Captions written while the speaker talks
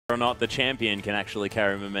Or not the champion can actually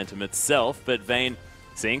carry momentum itself, but Vayne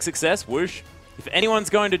seeing success, whoosh. If anyone's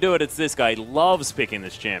going to do it, it's this guy. He loves picking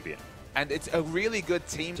this champion. And it's a really good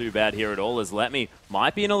team. Too bad here at all, as Letme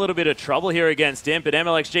might be in a little bit of trouble here against Imp, but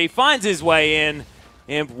MLXG finds his way in.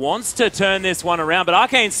 Imp wants to turn this one around, but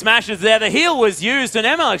Arcane smashes there. The heal was used, and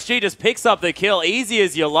MLXG just picks up the kill, easy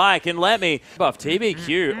as you like. And Letme buff.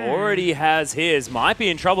 TBQ already has his. Might be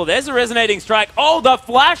in trouble. There's a resonating strike. Oh, the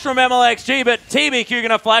flash from MLXG, but TBQ going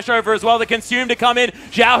to flash over as well. The consume to come in.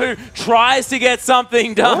 Xiaohu tries to get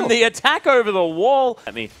something done. The attack over the wall.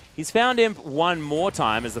 He's found Imp one more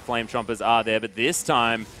time as the Flame Chompers are there, but this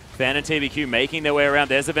time Fan and TBQ making their way around.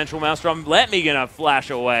 There's a Vengeful Maelstrom. Letme going to flash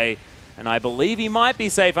away. And I believe he might be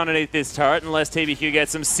safe underneath this turret unless TBQ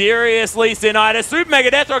gets some serious Leasonitis. Super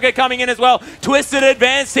Mega Death Rocket coming in as well. Twisted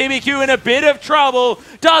advance. TBQ in a bit of trouble.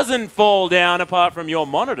 Doesn't fall down apart from your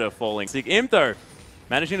monitor falling. Imp though,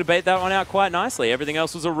 managing to bait that one out quite nicely. Everything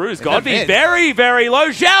else was a ruse. Godby very, very low.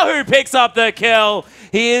 Xiaohu picks up the kill.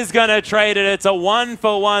 He is going to trade it. It's a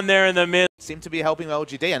 1-for-1 there in the mid. Seem to be helping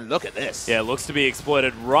LGD, and look at this. Yeah, looks to be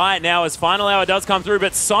exploited right now as Final Hour does come through,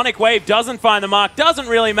 but Sonic Wave doesn't find the mark. Doesn't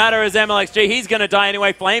really matter as MLXG. He's going to die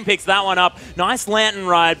anyway. Flame picks that one up. Nice Lantern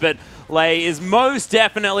ride, but Lei is most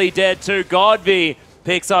definitely dead too. Godby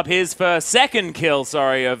picks up his second kill,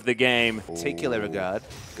 of the game. Particular regard.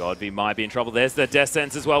 Godby might be in trouble. There's the Death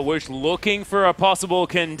Sentence as well. Whoosh looking for a possible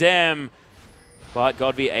condemn. But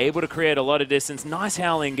Godby able to create a lot of distance. Nice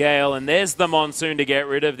Howling Gale. And there's the Monsoon to get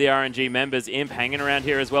rid of the RNG members. Imp hanging around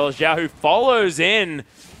here as well as Xiaohu follows in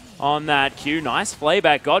on that Q. Nice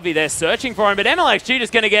playback. Godby there searching for him. But MLXG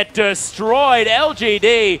just going to get destroyed.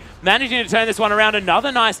 LGD managing to turn this one around.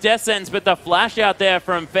 Another nice Death Sentence, but the flash out there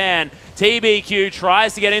from Fan. TBQ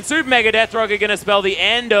tries to get in. Super Mega Death Rocket going to spell the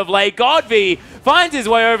end of Lei. Godby finds his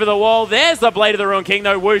way over the wall. There's the Blade of the Ruined King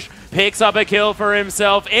though. Whoosh picks up a kill for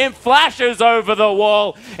himself. Imp flashes over the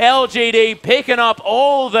wall. LGD picking up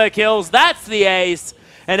all the kills. That's the ace.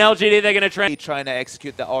 And LGD, they're going to trying to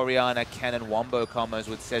execute the Orianna Cannon Wombo combos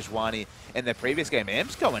with Sejuani in the previous game.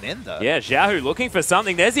 Imp's going in though. Yeah, Xiaohu looking for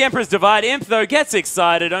something. There's the Emperor's Divide. Imp though gets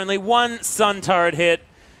excited. Only one Sun Turret hit.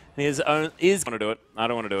 Is going to do it. I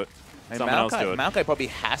don't want to do it. Someone else do it. Maokai probably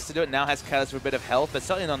has to do it. Now has Catalyst for a bit of health, but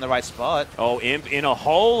certainly not in the right spot. Oh, Imp in a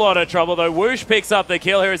whole lot of trouble though. Whoosh picks up the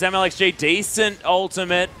kill here as MLXG. Decent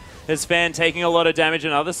ultimate. His Fan taking a lot of damage.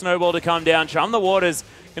 Another snowball to come down. Chum the Water's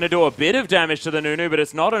going to do a bit of damage to the Nunu, but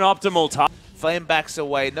it's not an optimal time. Flame backs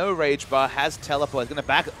away. No Rage Bar. Has Teleport. He's going to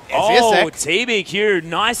back. Oh, TBQ.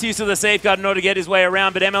 Nice use of the safeguard in order to get his way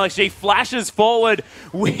around, but MLXG flashes forward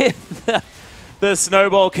with the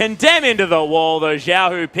snowball. Condemn into the wall, though.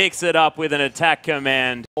 Xiaohu picks it up with an attack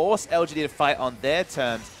command. Force LGD to fight on their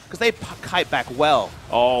terms because they kite back well.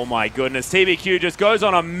 Oh my goodness. TBQ just goes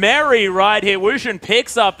on a merry ride here. Wushin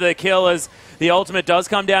picks up the kill as the ultimate does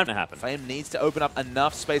come down to happen. Flame needs to open up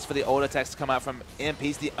enough space for the auto attacks to come out from Imp.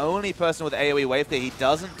 He's the only person with AoE wave clear. He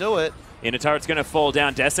doesn't do it. Inner turret's going to fall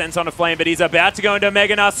down. Death Sentence on a Flame, but he's about to go into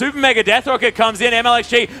Mega Gnar. Super Mega Death Rocket comes in.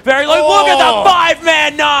 MLXG very low. Look at the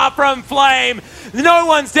 5-man Gnar from Flame. No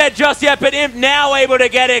one's dead just yet, but Imp now able to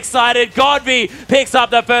get excited. Godby picks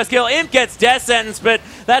up the first kill. Imp gets Death Sentence, but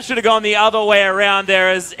that should have gone the other way around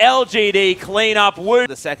there as LGD clean up.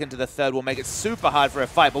 The second to the third will make it super hard for a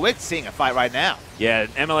fight, but we're seeing a fight right now. Yeah,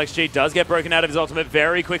 MLXG does get broken out of his ultimate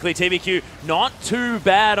very quickly. TBQ not too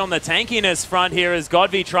bad on the tankiness front here as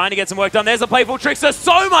Godby trying to get some work done. There's a playful Trickster.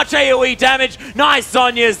 So much AoE damage. Nice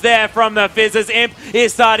Sonya's there from the Fizzes. Imp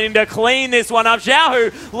is starting to clean this one up.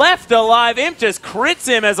 Xiaohu left alive. Imp just crits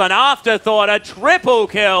him as an afterthought. A triple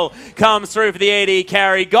kill comes through for the AD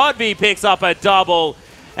carry. Godby picks up a double.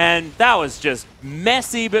 And that was just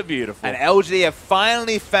messy but beautiful. And LGD have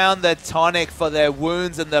finally found the tonic for their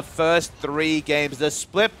wounds in the first 3 games. The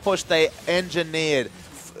split push they engineered.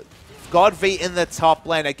 Godby in the top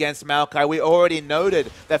lane against Maokai. We already noted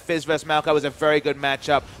that Fizz vs Maokai was a very good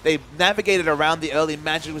matchup. They navigated around the early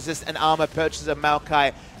magic resist and armor purchases of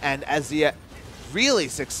Maokai and Azir really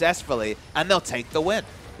successfully, and they'll take the win.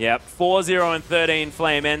 Yep, 4-0 and 13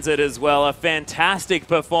 Flame ends it as well. A fantastic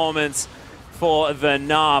performance for the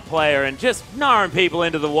Gnar player, and just Gnaring people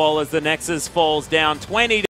into the wall as the Nexus falls down 20